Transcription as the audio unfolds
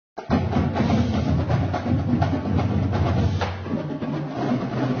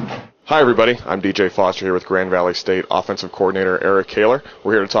Hi, everybody. I'm DJ Foster here with Grand Valley State Offensive Coordinator Eric Koehler.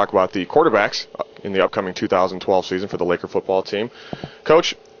 We're here to talk about the quarterbacks in the upcoming 2012 season for the Laker football team.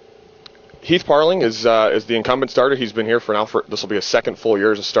 Coach, Heath Parling is the incumbent starter. He's been here this will be his second full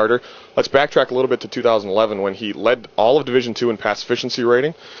year as a starter. Let's backtrack a little bit to 2011 when he led all of Division II in pass efficiency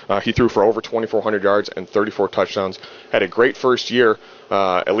rating. He threw for over 2,400 yards and 34 touchdowns. Had a great first year,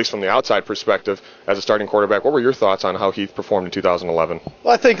 at least from the outside perspective, as a starting quarterback. What were your thoughts on how Heath performed in 2011?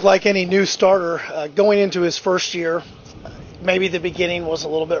 Well, I think like any new starter, going into his first year, maybe the beginning was a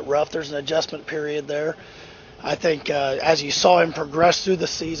little bit rough. There's an adjustment period there. I think as you saw him progress through the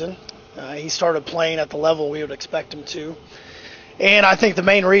season, he started playing at the level we would expect him to. And I think the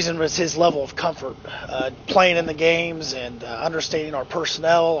main reason was his level of comfort, playing in the games and understanding our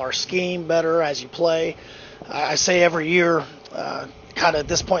personnel, our scheme better as you play. I say every year, kind of at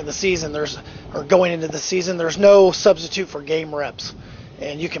this point in the season, going into the season, there's no substitute for game reps.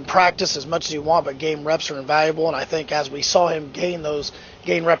 And you can practice as much as you want, but game reps are invaluable. And I think as we saw him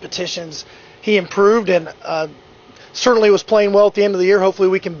gain repetitions, he improved and certainly was playing well at the end of the year. Hopefully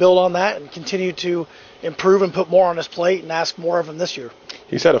we can build on that and continue to improve and put more on his plate and ask more of him this year.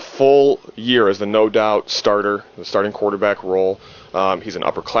 He's had a full year as the no-doubt starter, the starting quarterback role. He's an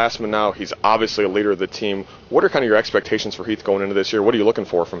upperclassman now. He's obviously a leader of the team. What are kind of your expectations for Heath going into this year? What are you looking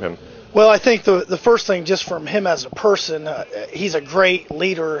for from him? Well, I think the first thing just from him as a person, he's a great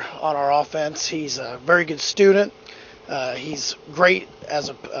leader on our offense. He's a very good student. He's great as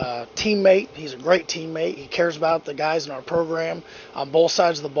a teammate. He's a great teammate. He cares about the guys in our program on both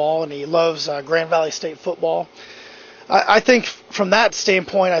sides of the ball, and he loves Grand Valley State football. I think from that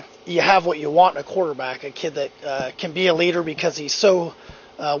standpoint, you have what you want in a quarterback, a kid that can be a leader because he's so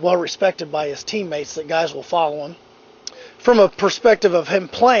well respected by his teammates that guys will follow him. From a perspective of him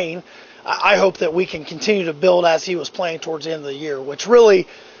playing, I hope that we can continue to build as he was playing towards the end of the year, which really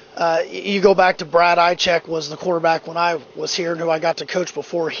you go back to Brad Ichek was the quarterback when I was here and who I got to coach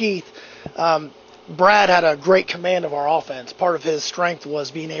before Heath. Brad had a great command of our offense. Part of his strength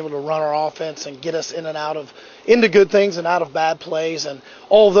was being able to run our offense and get us into good things and out of bad plays. And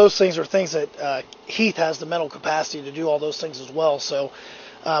all of those things are things that Heath has the mental capacity to do all those things as well. So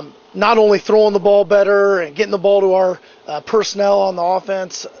not only throwing the ball better and getting the ball to our personnel on the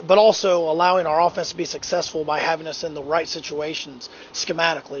offense, but also allowing our offense to be successful by having us in the right situations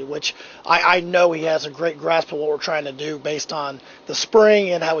schematically, which I know he has a great grasp of what we're trying to do based on the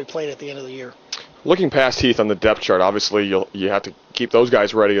spring and how we played at the end of the year. Looking past Heath on the depth chart, obviously you have to keep those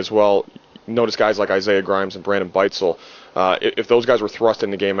guys ready as well. Notice guys like Isaiah Grimes and Brandon Beitzel. If those guys were thrust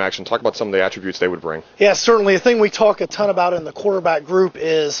into game action, talk about some of the attributes they would bring. Yeah, certainly. The thing we talk a ton about in the quarterback group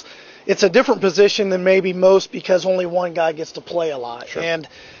is it's a different position than maybe most because only one guy gets to play a lot. Sure. And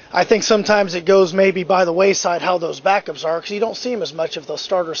I think sometimes it goes maybe by the wayside how those backups are because you don't see them as much if the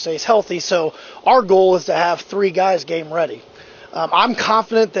starter stays healthy. So our goal is to have three guys game ready. I'm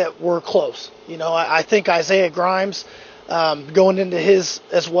confident that we're close. I think Isaiah Grimes, going into his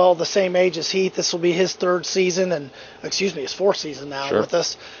as well, the same age as Heath, this will be his fourth season now. Sure. With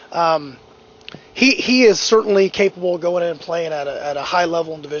us. He is certainly capable of going in and playing at a high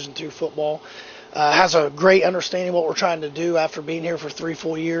level in Division II football. Has a great understanding of what we're trying to do after being here for 3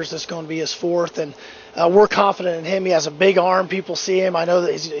 full years. This is going to be his fourth, and we're confident in him. He has a big arm. People see him. I know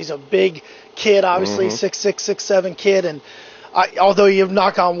that he's a big kid, obviously, 6'6", 6'7" kid, and although you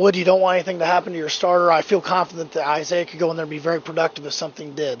knock on wood, you don't want anything to happen to your starter, I feel confident that Isaiah could go in there and be very productive if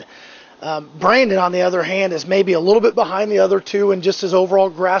something did. Brandon, on the other hand, is maybe a little bit behind the other two in just his overall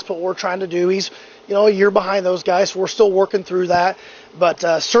grasp of what we're trying to do. He's a year behind those guys, so we're still working through that. But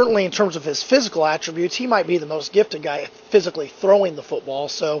certainly in terms of his physical attributes, he might be the most gifted guy physically throwing the football.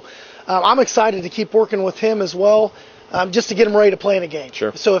 So I'm excited to keep working with him as well, just to get him ready to play in a game.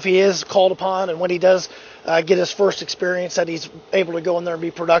 Sure. So if he is called upon and when he does get his first experience, that he's able to go in there and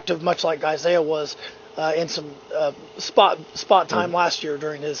be productive, much like Isaiah was in some spot time last year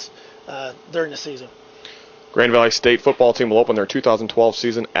during the season. Grand Valley State football team will open their 2012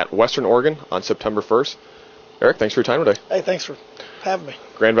 season at Western Oregon on September 1st. Eric, thanks for your time today. Hey, thanks for having me.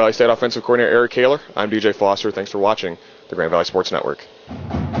 Grand Valley State offensive coordinator Eric Koehler. I'm DJ Foster. Thanks for watching the Grand Valley Sports Network.